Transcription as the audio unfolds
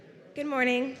Good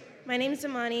morning. My name is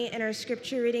Amani, and our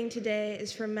scripture reading today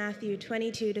is from Matthew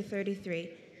 22 to 33.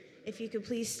 If you could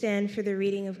please stand for the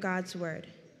reading of God's word.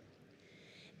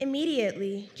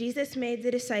 Immediately, Jesus made the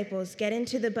disciples get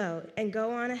into the boat and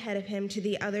go on ahead of him to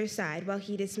the other side while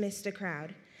he dismissed the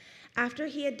crowd. After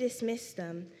he had dismissed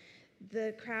them,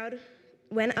 the crowd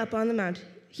went up on the mountain.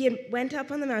 He went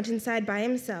up on the mountainside by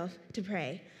himself to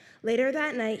pray. Later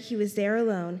that night, he was there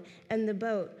alone, and the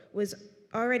boat was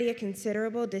already a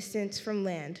considerable distance from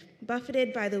land,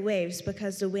 buffeted by the waves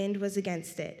because the wind was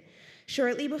against it.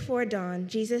 Shortly before dawn,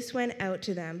 Jesus went out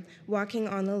to them, walking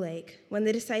on the lake. When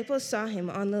the disciples saw him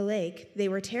on the lake, they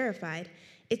were terrified.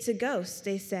 "It's a ghost,"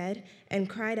 they said, and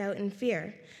cried out in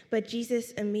fear. But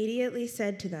Jesus immediately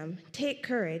said to them, "Take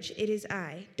courage, it is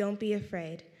I. Don't be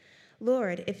afraid."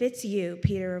 "Lord, if it's you,"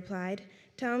 Peter replied,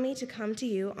 "tell me to come to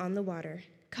you on the water."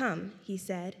 "Come," he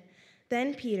said.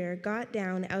 Then Peter got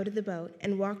down out of the boat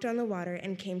and walked on the water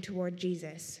and came toward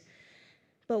Jesus.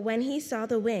 But when he saw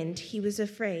the wind, he was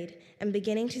afraid, and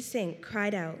beginning to sink,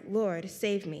 cried out, "Lord,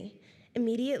 save me."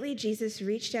 Immediately Jesus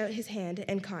reached out his hand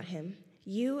and caught him.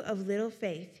 "You of little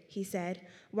faith," he said,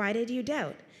 "why did you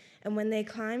doubt?" And when they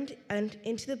climbed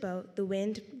into the boat, the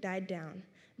wind died down.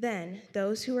 Then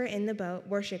those who were in the boat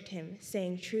worshipped him,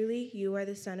 saying, "Truly, you are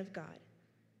the Son of God."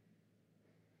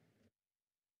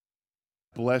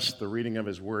 Bless the reading of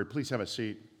his word. Please have a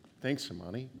seat. Thanks,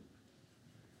 Amani.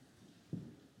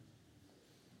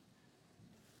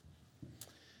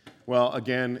 Well,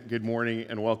 again, good morning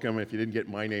and welcome. If you didn't get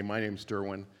my name's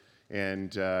Durwin,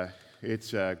 and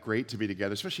it's great to be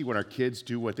together, especially when our kids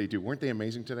do what they do. Weren't they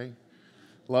amazing today?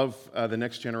 Love the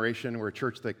next generation. We're a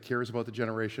church that cares about the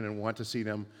generation and want to see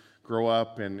them grow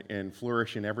up and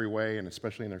flourish in every way, and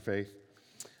especially in their faith.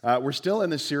 We're still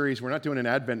in this series. We're not doing an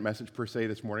Advent message per se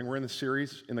this morning. We're in the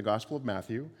series in the Gospel of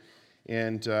Matthew.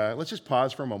 And let's just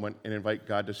pause for a moment and invite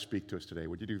God to speak to us today.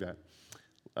 Would you do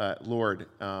that? Lord,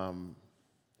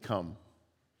 come.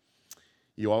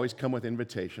 You always come with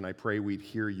invitation. I pray we'd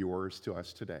hear yours to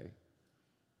us today.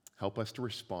 Help us to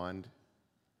respond.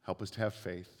 Help us to have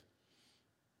faith.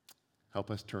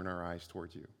 Help us turn our eyes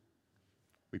towards you.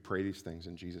 We pray these things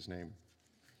in Jesus' name.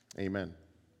 Amen.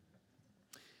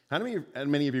 How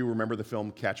many of you remember the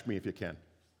film Catch Me If You Can?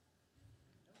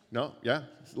 No? Yeah?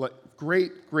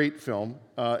 Great film.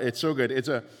 It's so good. It's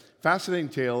a fascinating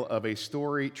tale of a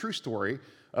true story,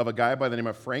 of a guy by the name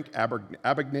of Frank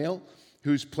Abagnale,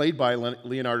 who's played by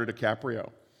Leonardo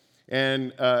DiCaprio.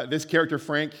 And this character,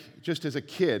 Frank, just as a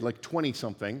kid, like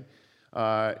 20-something,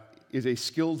 is a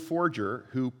skilled forger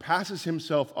who passes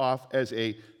himself off as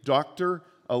a doctor,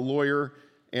 a lawyer,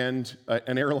 and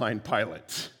an airline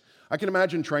pilot. I can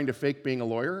imagine trying to fake being a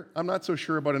lawyer. I'm not so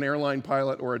sure about an airline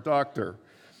pilot or a doctor.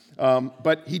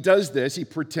 But he does this. He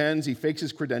pretends. He fakes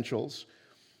his credentials.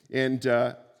 And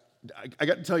I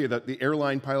got to tell you that the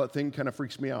airline pilot thing kind of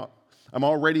freaks me out. I'm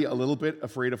already a little bit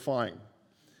afraid of flying.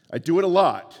 I do it a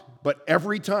lot, but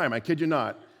every time, I kid you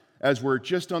not, as we're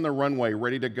just on the runway,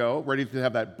 ready to go, ready to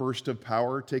have that burst of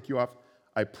power take you off,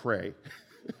 I pray.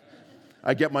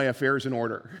 I get my affairs in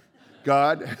order.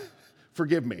 God,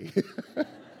 forgive me.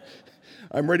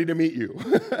 I'm ready to meet you.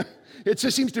 It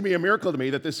just seems to be a miracle to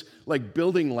me that this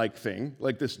building-like thing,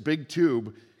 like this big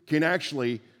tube, can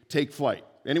actually take flight.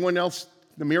 Anyone else,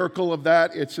 the miracle of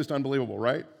that, it's just unbelievable,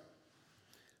 right?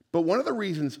 But one of the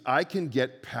reasons I can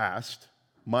get past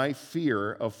my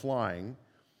fear of flying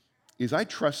is I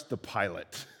trust the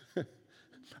pilot.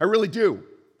 I really do.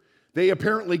 They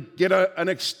apparently get an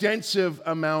extensive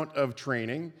amount of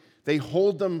training. They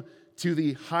hold them to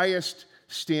the highest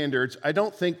standards. I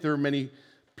don't think there are many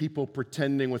people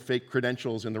pretending with fake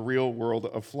credentials in the real world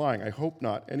of flying. I hope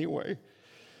not, anyway.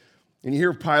 And you hear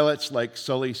of pilots like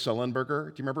Sully Sullenberger.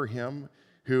 Do you remember him?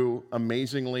 Who,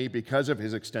 amazingly, because of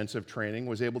his extensive training,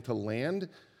 was able to land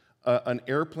an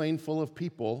airplane full of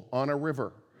people on a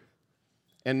river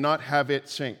and not have it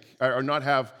sink, or not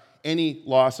have any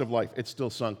loss of life. It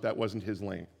still sunk. That wasn't his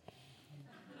lane.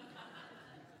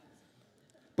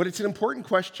 But it's an important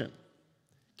question.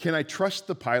 Can I trust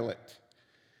the pilot?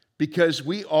 Because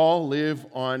we all live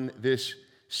on this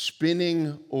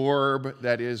spinning orb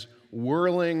that is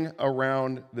whirling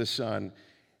around the sun.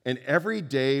 And every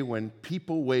day when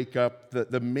people wake up,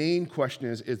 the main question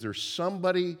is there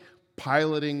somebody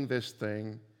piloting this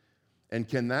thing? And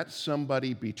can that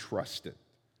somebody be trusted?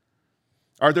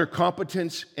 Are there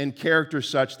competence and character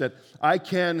such that I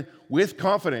can, with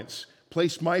confidence,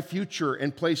 place my future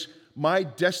and place my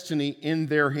destiny in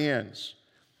their hands?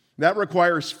 That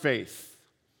requires faith.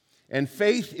 And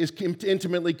faith is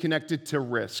intimately connected to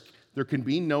risk. There can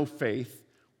be no faith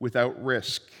without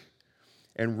risk.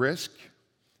 And risk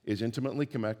is intimately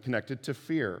connected to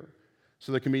fear.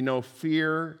 So there can be no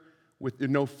faith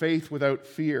without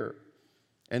fear,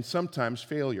 and sometimes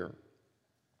failure.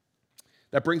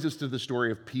 That brings us to the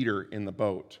story of Peter in the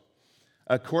boat.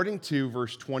 According to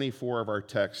verse 24 of our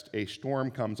text, a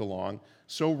storm comes along,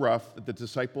 so rough that the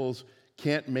disciples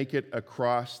can't make it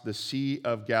across the Sea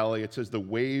of Galilee. It says the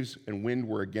waves and wind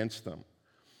were against them.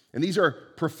 And these are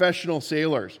professional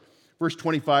sailors. Verse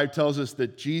 25 tells us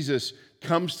that Jesus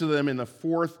comes to them in the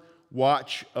fourth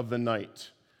watch of the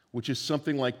night, which is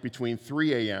something like between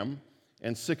 3 a.m.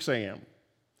 and 6 a.m.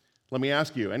 Let me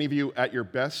ask you, any of you at your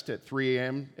best at 3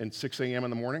 a.m. and 6 a.m. in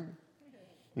the morning?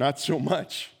 Not so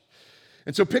much.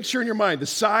 And so picture in your mind the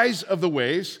size of the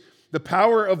waves, the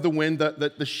power of the wind,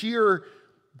 the sheer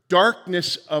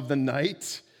darkness of the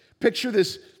night. Picture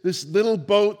this little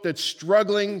boat that's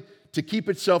struggling to keep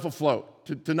itself afloat,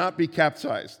 to not be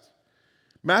capsized.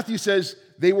 Matthew says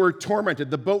they were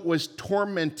tormented. The boat was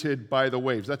tormented by the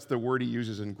waves. That's the word he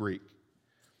uses in Greek.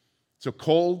 So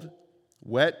cold,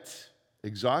 wet,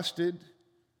 exhausted,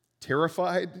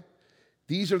 terrified.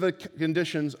 These are the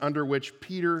conditions under which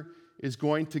Peter is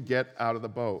going to get out of the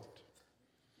boat.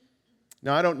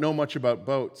 Now, I don't know much about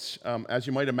boats. As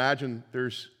you might imagine,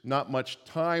 there's not much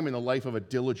time in the life of a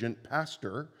diligent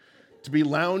pastor to be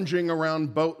lounging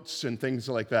around boats and things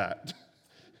like that.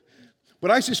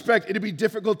 But I suspect it'd be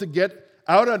difficult to get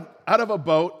out of a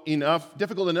boat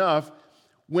difficult enough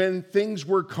when things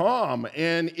were calm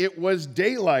and it was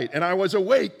daylight and I was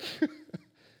awake.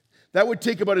 That would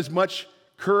take about as much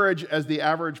courage as the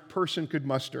average person could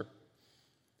muster.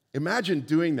 Imagine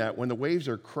doing that when the waves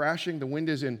are crashing, the wind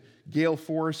is in gale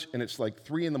force, and it's like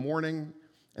 3 a.m,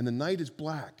 and the night is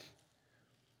black.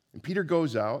 And Peter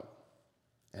goes out,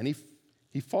 and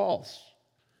he falls.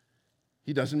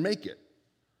 He doesn't make it.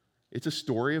 It's a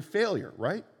story of failure,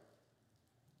 right?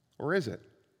 Or is it?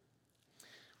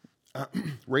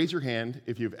 Raise your hand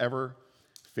if you've ever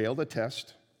failed a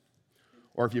test,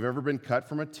 or if you've ever been cut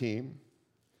from a team,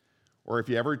 or if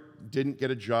you ever didn't get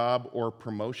a job or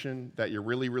promotion that you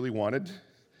really, really wanted,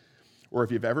 or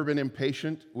if you've ever been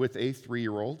impatient with a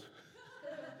 3-year-old.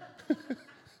 If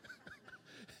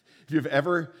you've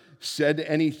ever said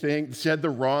the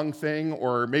wrong thing,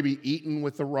 or maybe eaten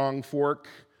with the wrong fork,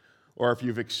 or if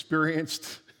you've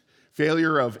experienced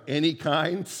failure of any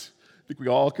kind, I think we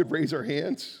all could raise our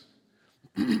hands.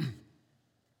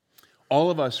 All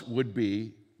of us would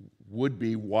be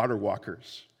water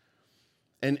walkers.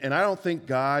 And I don't think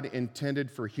God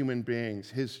intended for human beings,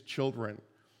 his children,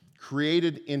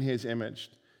 created in his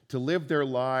image, to live their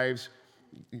lives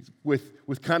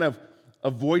with kind of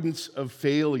avoidance of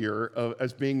failure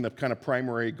as being the kind of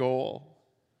primary goal.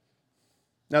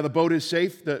 Now, the boat is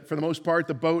safe. For the most part,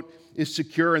 the boat is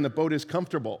secure and the boat is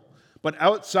comfortable. But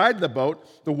outside the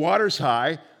boat, the water's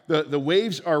high, the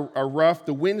waves are rough,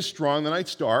 the wind's strong, the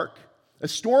night's dark. A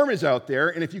storm is out there,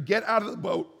 and if you get out of the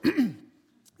boat,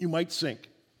 you might sink.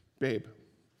 Babe.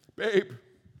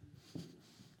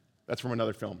 That's from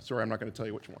another film. Sorry, I'm not going to tell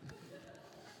you which one.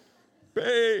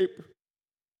 Babe.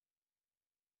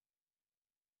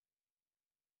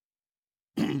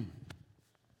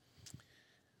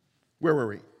 Where were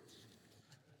we?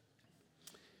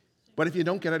 But if you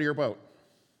don't get out of your boat,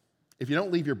 if you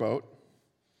don't leave your boat,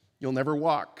 you'll never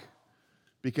walk.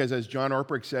 Because as John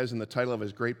Ortberg says in the title of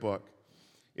his great book,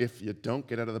 if you don't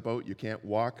get out of the boat, you can't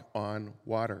walk on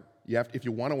water. If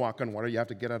you want to walk on water, you have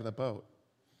to get out of the boat.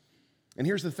 And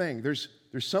here's the thing. There's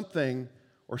something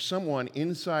or someone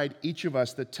inside each of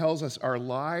us that tells us our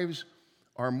lives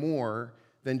are more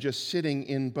than just sitting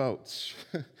in boats.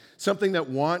 Something that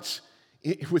wants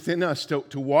within us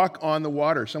to walk on the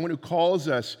water. Someone who calls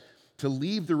us to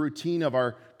leave the routine of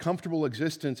our comfortable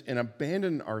existence and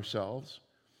abandon ourselves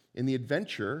in the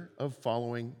adventure of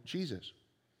following Jesus.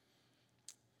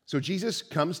 So Jesus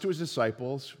comes to his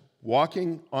disciples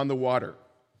walking on the water.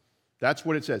 That's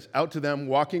what it says, out to them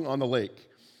walking on the lake.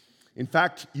 In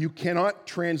fact, you cannot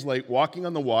translate walking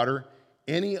on the water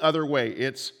any other way.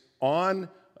 It's on,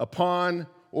 upon,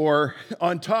 or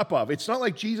on top of. It's not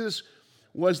like Jesus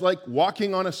was like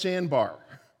walking on a sandbar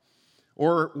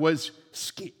or was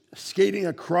skating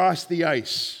across the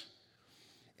ice.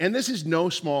 And this is no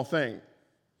small thing.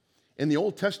 In the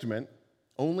Old Testament,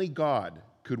 only God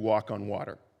could walk on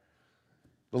water.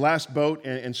 The last boat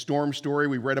and storm story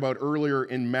we read about earlier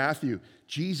in Matthew,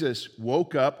 Jesus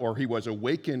woke up, or he was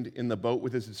awakened in the boat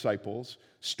with his disciples,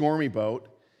 stormy boat,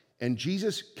 and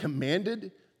Jesus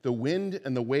commanded the wind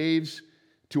and the waves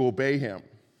to obey him.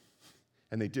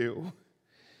 And they do.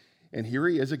 And here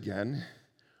he is again,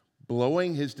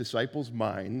 blowing his disciples'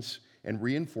 minds and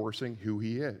reinforcing who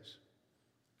he is,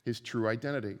 his true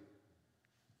identity.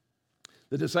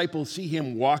 The disciples see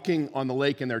him walking on the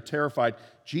lake and they're terrified.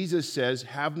 Jesus says,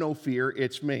 "Have no fear,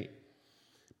 it's me."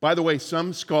 By the way,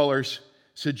 some scholars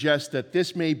suggest that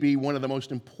this may be one of the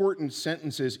most important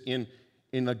sentences in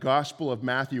the Gospel of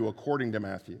Matthew, according to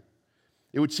Matthew.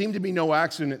 It would seem to be no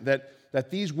accident that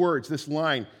these words, this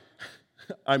line,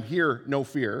 "I'm here, no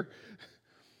fear,"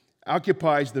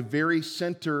 occupies the very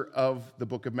center of the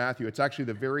book of Matthew. It's actually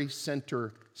the very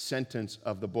center sentence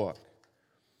of the book.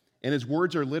 And his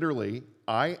words are literally,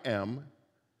 "I am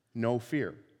no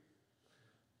fear."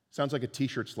 Sounds like a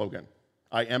t-shirt slogan.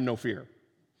 I am no fear.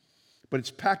 But it's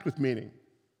packed with meaning.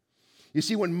 You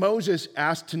see, when Moses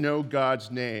asked to know God's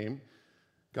name,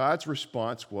 God's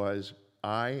response was,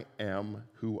 "I am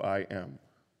who I am."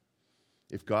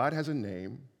 If God has a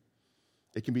name,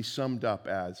 it can be summed up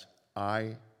as,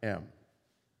 "I am."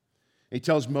 He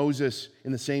tells Moses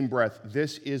in the same breath,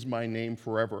 "This is my name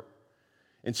forever."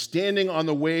 And standing on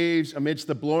the waves amidst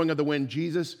the blowing of the wind,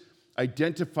 Jesus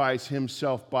identifies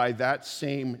himself by that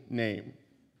same name.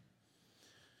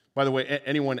 By the way,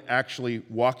 anyone actually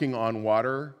walking on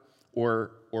water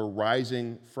or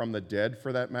rising from the dead,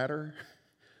 for that matter,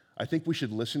 I think we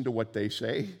should listen to what they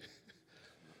say.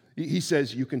 He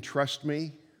says, "You can trust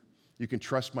me. You can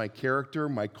trust my character,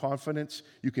 my confidence.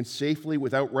 You can safely,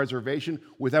 without reservation,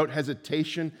 without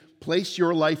hesitation, place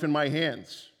your life in my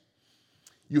hands.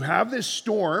 You have this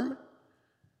storm.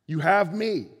 You have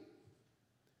me.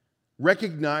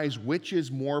 Recognize which is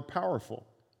more powerful."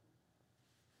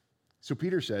 So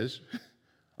Peter says,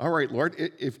 "All right, Lord,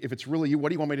 if it's really you, what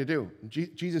do you want me to do?"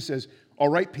 Jesus says, "All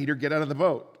right, Peter, get out of the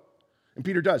boat." And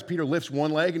Peter does. Peter lifts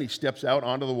one leg and he steps out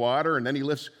onto the water, and then he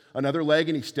lifts another leg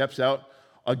and he steps out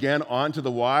again onto the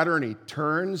water, and he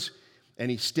turns and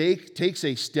he takes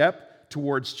a step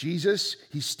towards Jesus.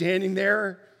 He's standing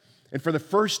there, and for the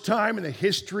first time in the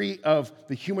history of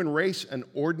the human race, an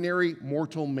ordinary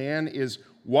mortal man is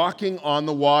walking on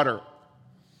the water.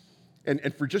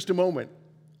 And for just a moment,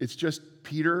 it's just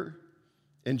Peter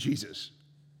and Jesus.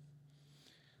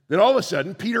 Then all of a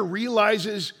sudden, Peter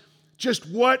realizes just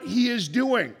what he is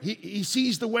doing. He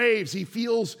sees the waves. He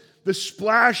feels the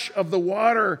splash of the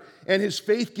water, and his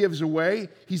faith gives away.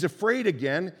 He's afraid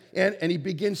again, and he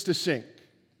begins to sink.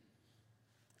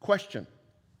 Question: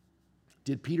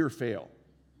 did Peter fail?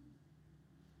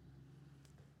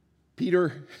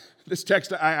 Peter, this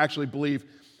text, I actually believe,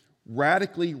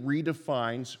 radically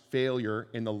redefines failure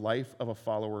in the life of a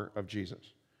follower of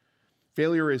Jesus.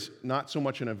 Failure is not so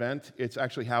much an event, it's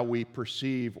actually how we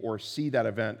perceive or see that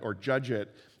event or judge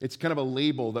it. It's kind of a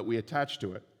label that we attach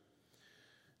to it.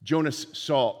 Jonas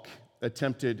Salk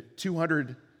attempted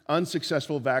 200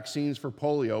 unsuccessful vaccines for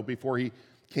polio before he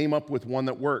came up with one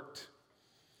that worked.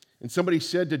 And somebody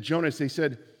said to Jonas, they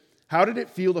said, "How did it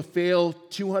feel to fail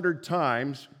 200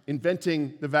 times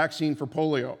inventing the vaccine for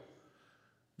polio?"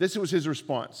 This was his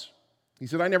response. He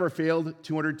said, "I never failed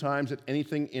 200 times at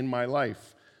anything in my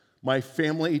life. My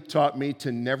family taught me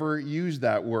to never use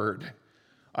that word.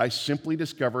 I simply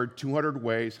discovered 200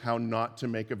 ways how not to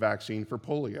make a vaccine for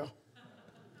polio."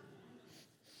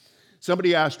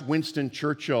 Somebody asked Winston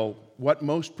Churchill what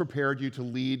most prepared you to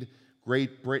lead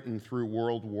Great Britain through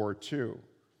World War II.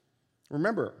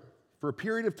 Remember, for a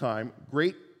period of time,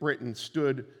 Great Britain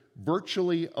stood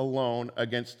virtually alone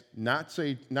against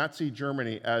Nazi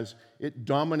Germany as it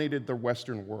dominated the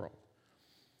Western world.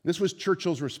 This was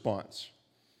Churchill's response.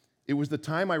 "It was the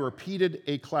time I repeated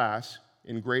a class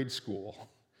in grade school."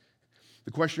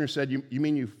 The questioner said, you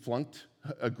mean you flunked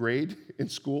a grade in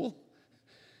school?"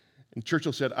 And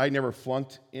Churchill said, "I never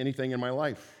flunked anything in my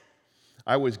life.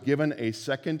 I was given a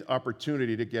second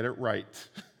opportunity to get it right."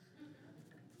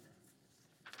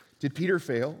 Did Peter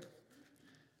fail?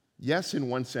 Yes, in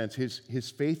one sense.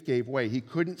 His faith gave way. He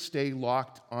couldn't stay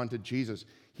locked onto Jesus.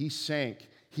 He sank.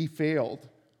 He failed.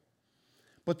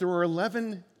 But there were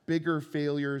 11 bigger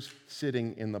failures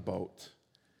sitting in the boat.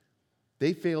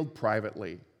 They failed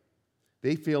privately.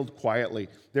 They failed quietly.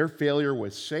 Their failure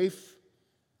was safe,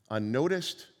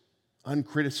 unnoticed,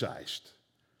 uncriticized.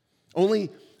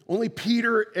 Only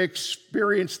Peter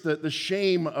experienced the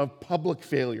shame of public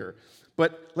failure.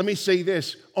 But let me say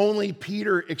this, only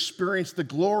Peter experienced the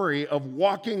glory of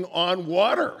walking on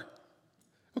water.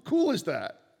 How cool is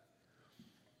that?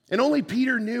 And only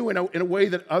Peter knew in a way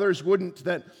that others wouldn't,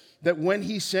 that when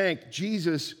he sank,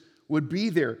 Jesus would be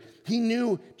there. He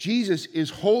knew Jesus is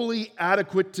wholly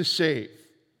adequate to save.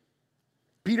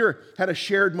 Peter had a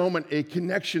shared moment, a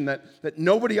connection that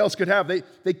nobody else could have.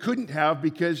 They couldn't have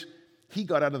because he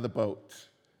got out of the boat.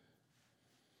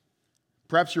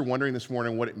 Perhaps you're wondering this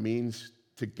morning what it means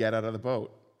to get out of the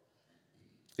boat.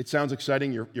 It sounds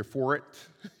exciting, you're for it,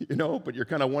 but you're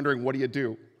kind of wondering, what do you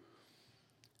do?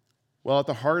 Well, at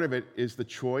the heart of it is the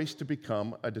choice to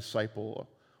become a disciple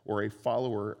or a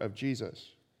follower of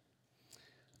Jesus.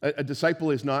 A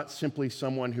disciple is not simply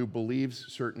someone who believes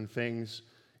certain things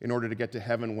in order to get to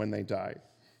heaven when they die.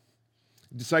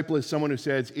 A disciple is someone who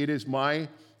says, it is my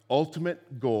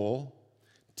ultimate goal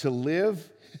to live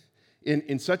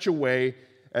in such a way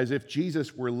as if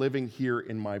Jesus were living here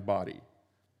in my body.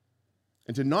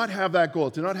 And to not have that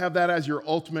goal, to not have that as your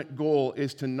ultimate goal,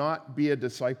 is to not be a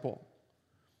disciple.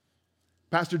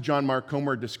 Pastor John Mark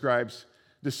Comer describes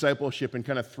discipleship in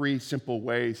kind of three simple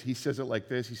ways. He says it like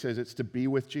this. He says it's to be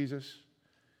with Jesus,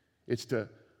 it's to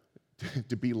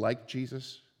be like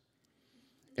Jesus,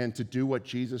 and to do what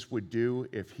Jesus would do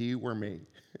if he were me.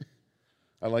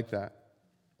 I like that.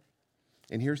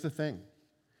 And here's the thing.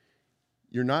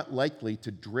 You're not likely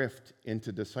to drift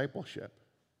into discipleship.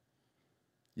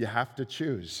 You have to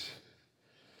choose.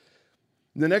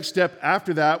 The next step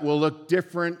after that will look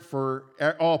different for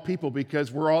all people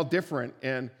because we're all different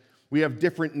and we have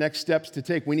different next steps to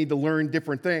take. We need to learn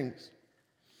different things.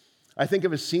 I think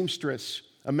of a seamstress,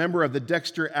 a member of the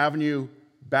Dexter Avenue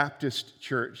Baptist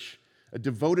Church, a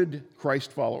devoted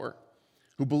Christ follower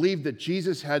who believed that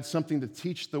Jesus had something to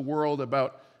teach the world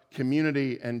about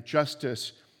community and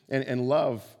justice and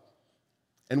love.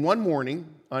 And one morning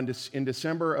in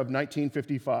December of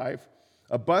 1955,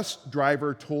 a bus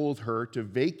driver told her to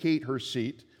vacate her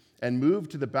seat and move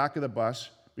to the back of the bus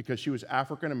because she was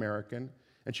African American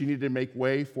and she needed to make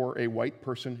way for a white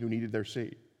person who needed their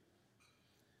seat.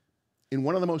 In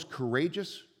one of the most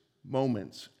courageous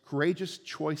moments, courageous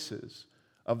choices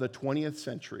of the 20th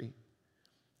century,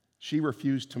 she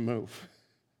refused to move.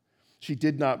 She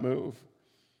did not move.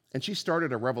 And she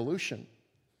started a revolution.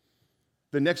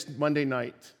 The next Monday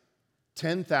night,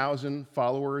 10,000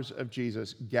 followers of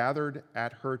Jesus gathered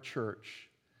at her church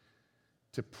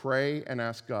to pray and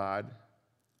ask God,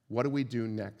 what do we do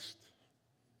next?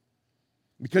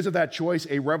 Because of that choice,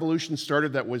 a revolution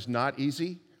started that was not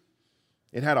easy.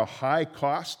 It had a high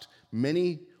cost.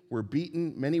 Many were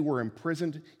beaten, many were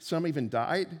imprisoned, some even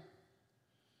died.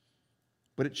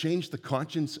 But it changed the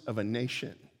conscience of a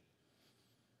nation.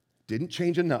 Didn't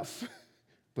change enough,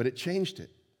 but it changed it.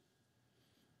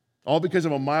 All because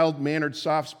of a mild-mannered,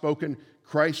 soft-spoken,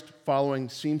 Christ-following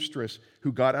seamstress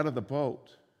who got out of the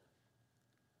boat.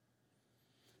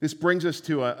 This brings us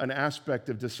to an aspect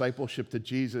of discipleship to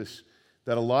Jesus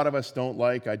that a lot of us don't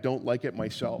like. I don't like it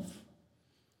myself.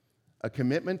 A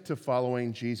commitment to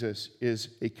following Jesus is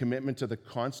a commitment to the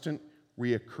constant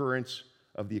reoccurrence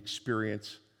of the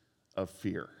experience of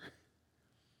fear.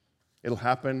 It'll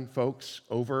happen, folks,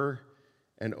 over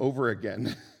and over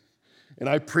again. And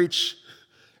I preach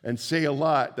and say a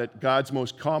lot that God's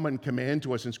most common command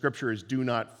to us in Scripture is do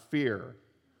not fear.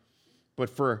 But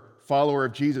for a follower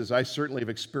of Jesus, I certainly have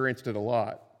experienced it a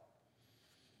lot.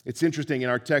 It's interesting, in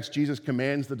our text, Jesus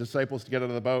commands the disciples to get out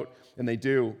of the boat, and they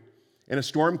do. And a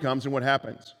storm comes, and what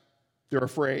happens? They're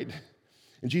afraid.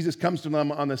 And Jesus comes to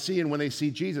them on the sea, and when they see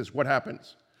Jesus, what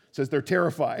happens? It says they're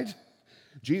terrified.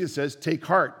 Jesus says, take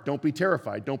heart, don't be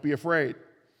terrified, don't be afraid.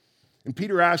 And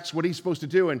Peter asks what he's supposed to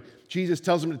do, and Jesus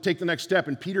tells him to take the next step,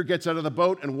 and Peter gets out of the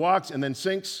boat and walks and then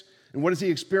sinks. And what does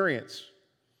he experience?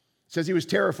 It says he was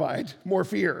terrified, more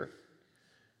fear.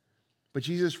 But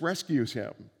Jesus rescues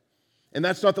him. And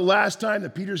that's not the last time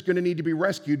that Peter's going to need to be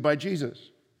rescued by Jesus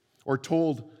or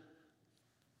told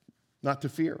not to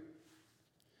fear.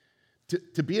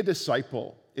 To be a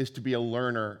disciple is to be a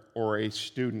learner or a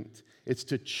student. It's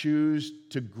to choose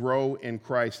to grow in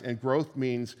Christ. And growth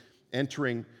means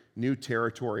entering new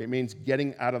territory. It means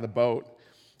getting out of the boat.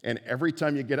 And every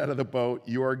time you get out of the boat,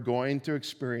 you are going to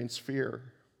experience fear.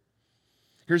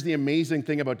 Here's the amazing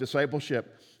thing about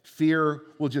discipleship. Fear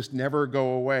will just never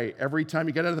go away. Every time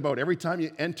you get out of the boat, every time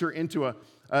you enter into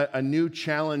a new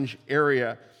challenge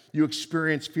area, you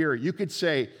experience fear. You could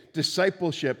say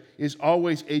discipleship is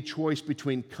always a choice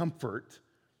between comfort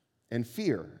and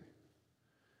fear.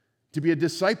 To be a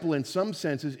disciple in some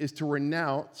senses is to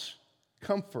renounce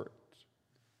comfort.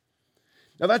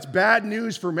 Now that's bad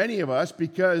news for many of us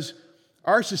because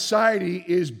our society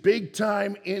is big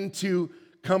time into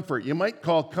comfort. You might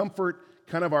call comfort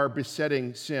kind of our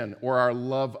besetting sin or our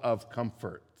love of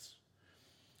comfort.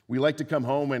 We like to come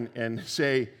home and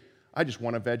say, I just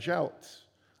want to veg out.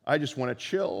 I just want to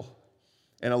chill.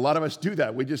 And a lot of us do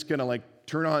that. We just kind of like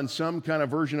turn on some kind of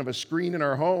version of a screen in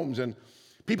our homes. And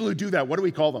people who do that, what do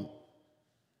we call them?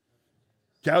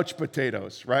 Couch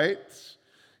potatoes, right?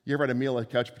 You ever had a meal of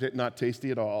couch potato? Not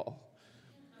tasty at all.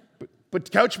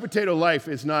 But couch potato life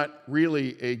is not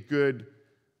really a good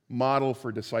model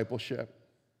for discipleship.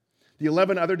 The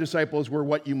 11 other disciples were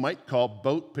what you might call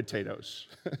boat potatoes.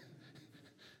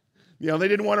 They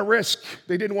didn't want to risk.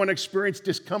 They didn't want to experience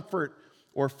discomfort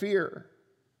or fear.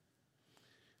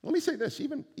 Let me say this,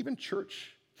 even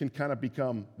church can kind of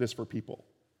become this for people.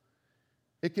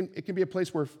 It can be a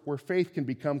place where faith can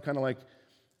become kind of like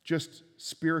just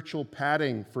spiritual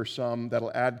padding for some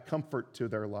that'll add comfort to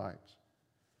their lives.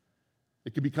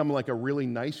 It can become like a really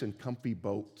nice and comfy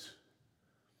boat.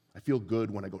 I feel good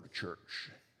when I go to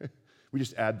church. We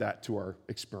just add that to our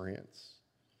experience.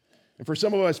 And for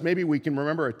some of us, maybe we can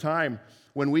remember a time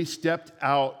when we stepped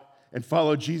out and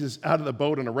followed Jesus out of the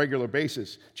boat on a regular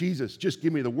basis. Jesus, just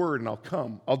give me the word and I'll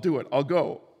come. I'll do it. I'll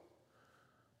go.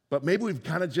 But maybe we've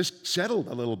kind of just settled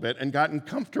a little bit and gotten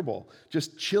comfortable,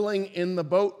 just chilling in the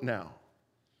boat now.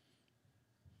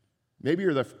 Maybe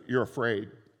you're afraid.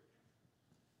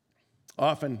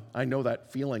 Often, I know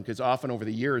that feeling because often over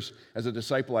the years as a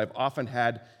disciple, I've often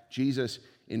had Jesus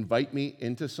invite me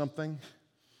into something,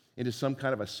 into some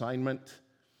kind of assignment,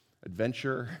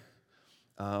 adventure,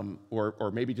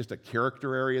 or maybe just a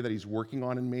character area that he's working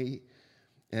on in me.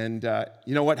 And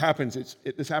you know what happens?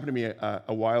 This happened to me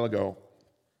a while ago.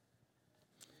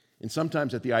 And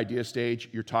sometimes at the idea stage,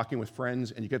 you're talking with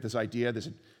friends and you get this idea, this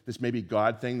maybe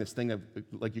God thing, this thing of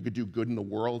like you could do good in the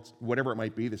world, whatever it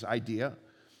might be, this idea.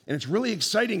 And it's really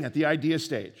exciting at the idea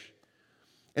stage.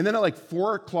 And then at like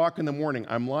 4 o'clock in the morning,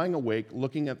 I'm lying awake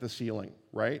looking at the ceiling,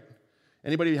 right?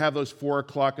 Anybody have those 4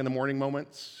 o'clock in the morning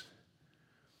moments?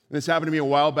 And this happened to me a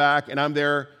while back, and I'm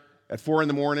there at 4 in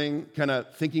the morning, kind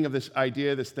of thinking of this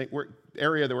idea, this thing,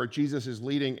 area where Jesus is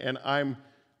leading, and I'm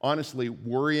honestly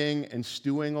worrying and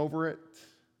stewing over it.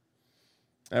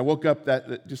 And I woke up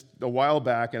just a while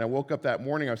back, and I woke up that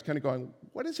morning, I was kind of going,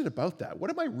 what is it about that? What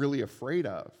am I really afraid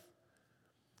of?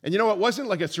 And it wasn't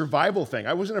like a survival thing.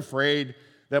 I wasn't afraid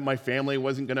that my family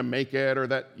wasn't going to make it or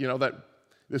that, that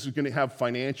this was going to have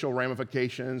financial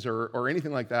ramifications or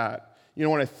anything like that.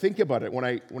 When I think about it, when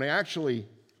I actually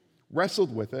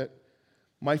wrestled with it,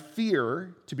 my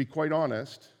fear, to be quite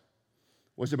honest,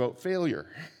 was about failure.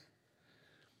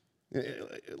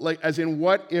 Like, as in,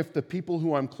 what if the people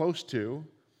who I'm close to,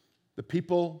 the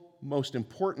people most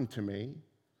important to me,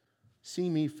 see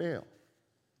me fail?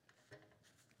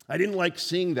 I didn't like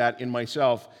seeing that in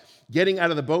myself. Getting out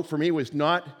of the boat for me was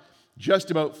not just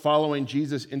about following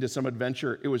Jesus into some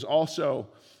adventure. It was also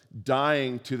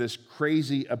dying to this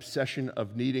crazy obsession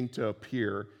of needing to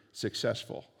appear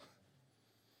successful.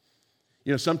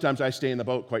 Sometimes I stay in the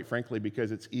boat, quite frankly,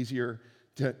 because it's easier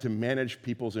to manage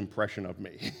people's impression of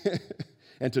me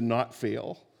and to not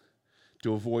fail,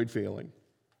 to avoid failing.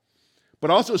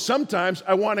 But also sometimes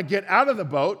I want to get out of the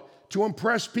boat to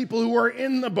impress people who are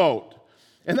in the boat.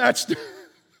 And that's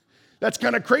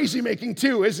kind of crazy making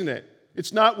too, isn't it?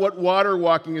 It's not what water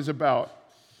walking is about.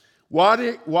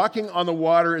 Walking on the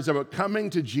water is about coming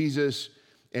to Jesus,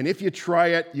 and if you try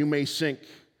it, you may sink.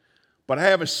 But I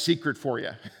have a secret for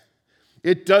you.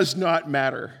 It does not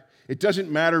matter. It doesn't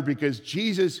matter because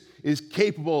Jesus is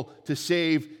capable to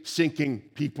save sinking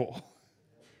people.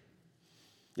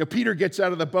 Peter gets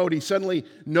out of the boat. He suddenly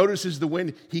notices the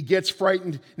wind. He gets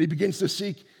frightened, and he begins to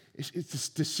sink,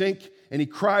 and he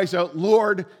cries out,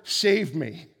 "Lord, save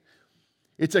me."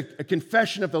 It's a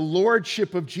confession of the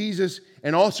lordship of Jesus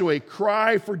and also a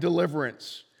cry for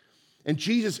deliverance. And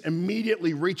Jesus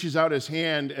immediately reaches out his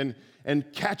hand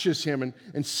and catches him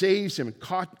and saves him,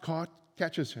 and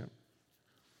catches him.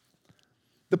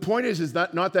 The point is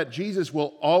that not that Jesus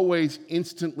will always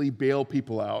instantly bail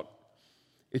people out.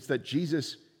 It's that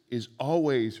Jesus is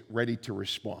always ready to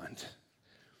respond.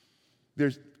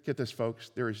 Get this, folks,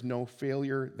 there is no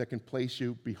failure that can place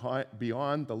you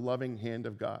beyond the loving hand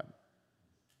of God.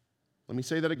 Let me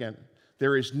say that again.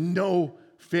 There is no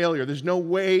failure. There's no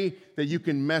way that you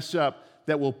can mess up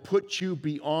that will put you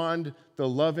beyond the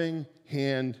loving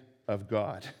hand of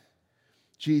God.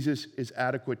 Jesus is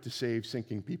adequate to save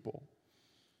sinking people.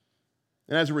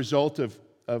 And as a result of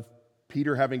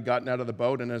Peter having gotten out of the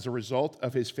boat, and as a result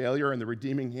of his failure and the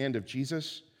redeeming hand of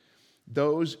Jesus,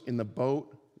 those in the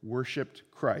boat worshiped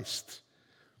Christ.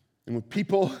 And when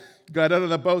people got out of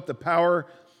the boat, the power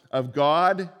of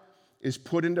God is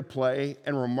put into play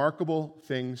and remarkable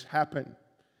things happen.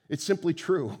 It's simply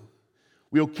true.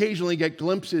 We occasionally get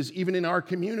glimpses, even in our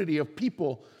community, of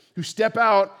people who step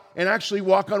out and actually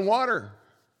walk on water.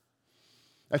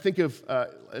 I think of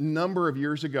a number of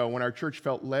years ago when our church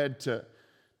felt led to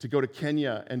go to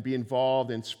Kenya and be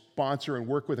involved and sponsor and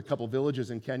work with a couple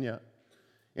villages in Kenya.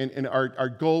 And our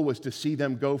goal was to see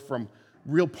them go from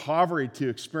real poverty to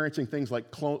experiencing things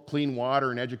like clean water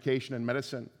and education and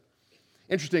medicine.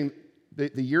 Interesting,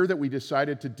 the year that we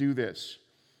decided to do this,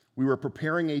 we were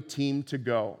preparing a team to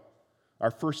go,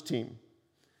 our first team.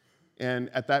 And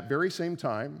at that very same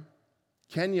time,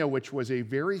 Kenya, which was a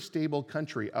very stable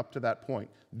country up to that point,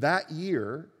 that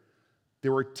year,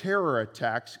 there were terror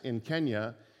attacks in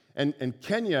Kenya, and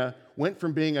Kenya went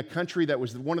from being a country that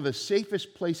was one of the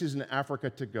safest places in Africa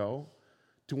to go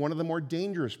to one of the more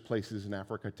dangerous places in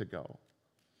Africa to go.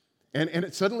 And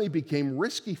it suddenly became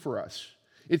risky for us.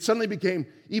 It suddenly became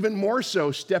even more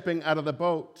so stepping out of the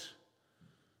boat.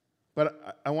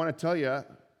 But I want to tell you,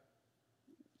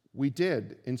 we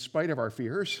did, in spite of our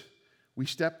fears. We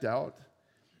stepped out,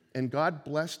 and God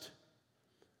blessed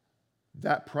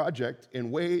that project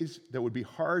in ways that would be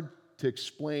hard to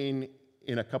explain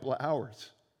in a couple of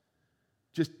hours.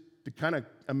 Just the kind of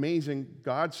amazing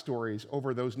God stories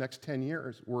over those next 10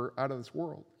 years were out of this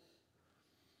world.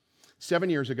 7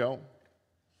 years ago,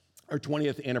 our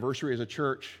 20th anniversary as a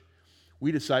church,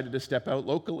 we decided to step out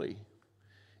locally.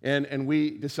 And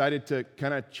we decided to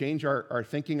kind of change our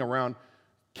thinking around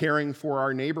caring for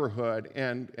our neighborhood.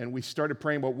 And we started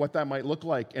praying about what that might look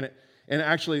like. And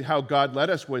actually how God led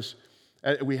us was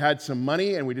we had some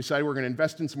money and we decided we're going to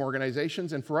invest in some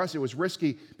organizations. And for us, it was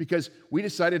risky because we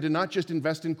decided to not just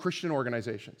invest in Christian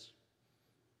organizations.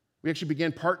 We actually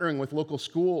began partnering with local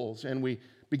schools, and we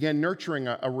began nurturing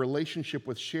a relationship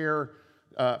with Share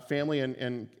family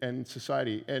and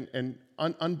society. And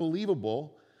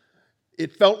unbelievable.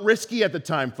 It felt risky at the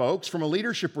time, folks, from a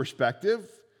leadership perspective.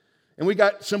 And we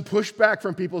got some pushback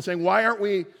from people saying, why aren't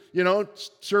we,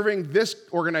 serving this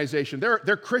organization?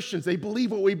 They're Christians. They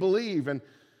believe what we believe. And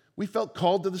we felt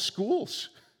called to the schools.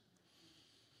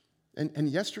 And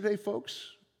yesterday, folks,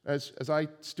 as I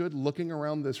stood looking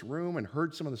around this room and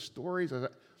heard some of the stories,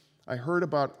 I heard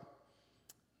about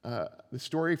the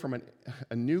story from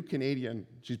a new Canadian.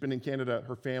 She's been in Canada,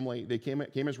 her family. They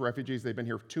came as refugees. They've been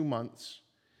here for 2 months.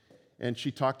 And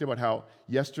she talked about how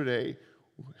yesterday,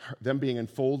 them being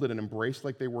enfolded and embraced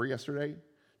like they were yesterday,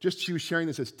 she was sharing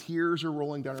this as tears are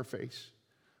rolling down her face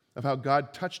of how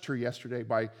God touched her yesterday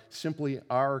by simply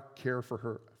our care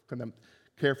for them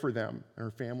and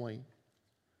her family.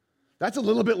 That's a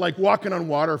little bit like walking on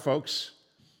water, folks.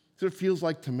 That's what it feels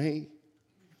like to me.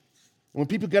 When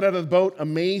people get out of the boat,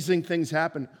 amazing things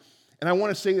happen. And I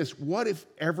want to say this, what if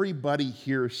everybody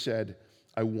here said,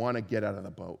 I want to get out of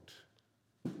the boat?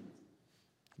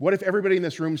 What if everybody in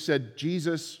this room said,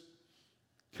 Jesus,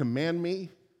 command me.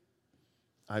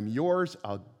 I'm yours.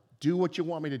 I'll do what you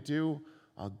want me to do.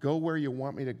 I'll go where you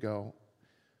want me to go.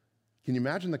 Can you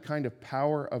imagine the kind of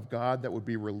power of God that would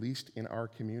be released in our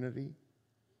community,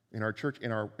 in our church,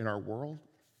 in our world?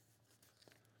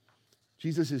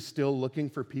 Jesus is still looking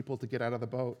for people to get out of the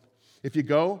boat. If you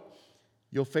go,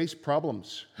 you'll face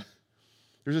problems.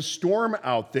 There's a storm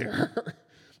out there.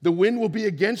 The wind will be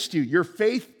against you. Your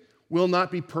faith will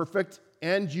not be perfect,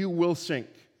 and you will sink.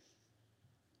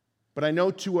 But I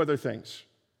know 2 other things.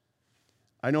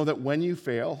 I know that when you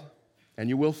fail, and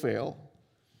you will fail,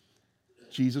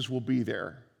 Jesus will be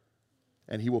there,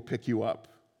 and he will pick you up,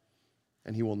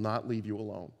 and he will not leave you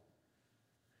alone.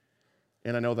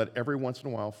 And I know that every once in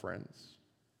a while, friends,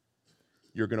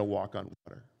 you're going to walk on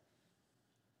water.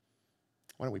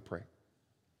 Why don't we pray?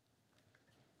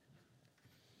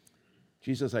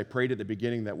 Jesus, I prayed at the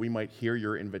beginning that we might hear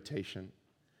your invitation.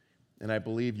 And I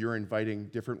believe you're inviting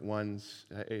different ones.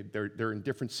 They're in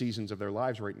different seasons of their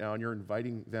lives right now, and you're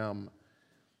inviting them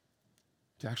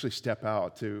to actually step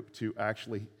out, to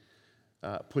actually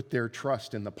put their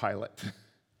trust in the pilot.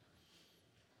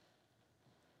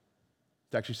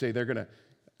 To actually say they're going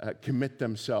to commit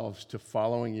themselves to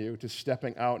following you, to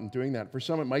stepping out and doing that. For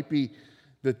some, it might be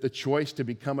the choice to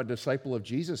become a disciple of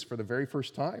Jesus for the very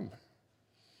first time.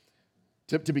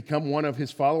 To become one of his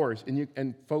followers.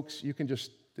 And folks,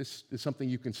 this is something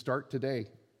you can start today.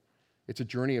 It's a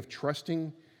journey of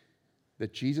trusting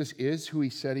that Jesus is who he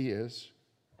said he is,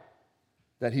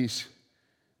 that he's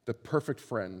the perfect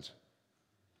friend,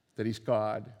 that he's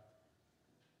God,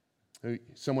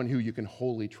 someone who you can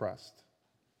wholly trust.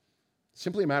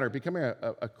 Simply a matter of becoming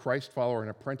a Christ follower, an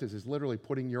apprentice, is literally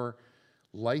putting your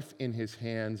life in his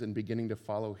hands and beginning to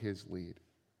follow his lead.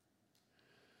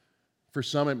 For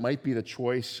some, it might be the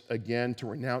choice, again, to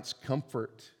renounce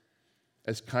comfort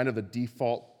as kind of the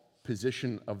default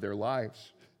position of their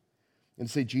lives and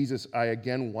say, Jesus, I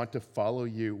again want to follow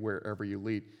you wherever you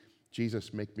lead.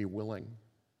 Jesus, make me willing.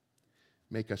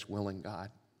 Make us willing,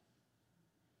 God.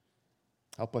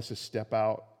 Help us to step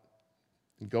out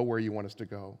and go where you want us to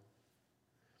go.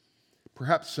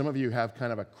 Perhaps some of you have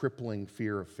kind of a crippling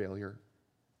fear of failure.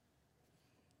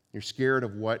 You're scared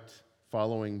of what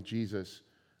following Jesus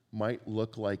might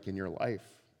look like in your life.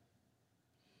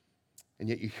 And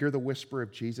yet you hear the whisper of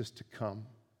Jesus to come.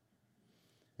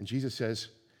 And Jesus says,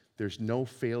 there's no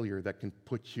failure that can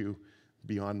put you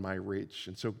beyond my reach.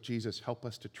 And so, Jesus, help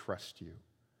us to trust you,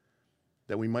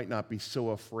 that we might not be so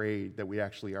afraid that we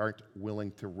actually aren't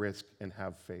willing to risk and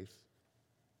have faith.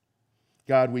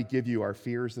 God, we give you our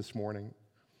fears this morning.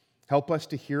 Help us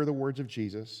to hear the words of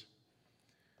Jesus,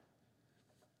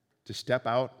 to step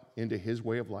out into his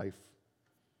way of life,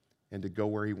 and to go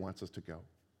where he wants us to go.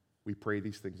 We pray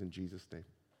these things in Jesus' name.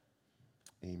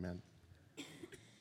 Amen.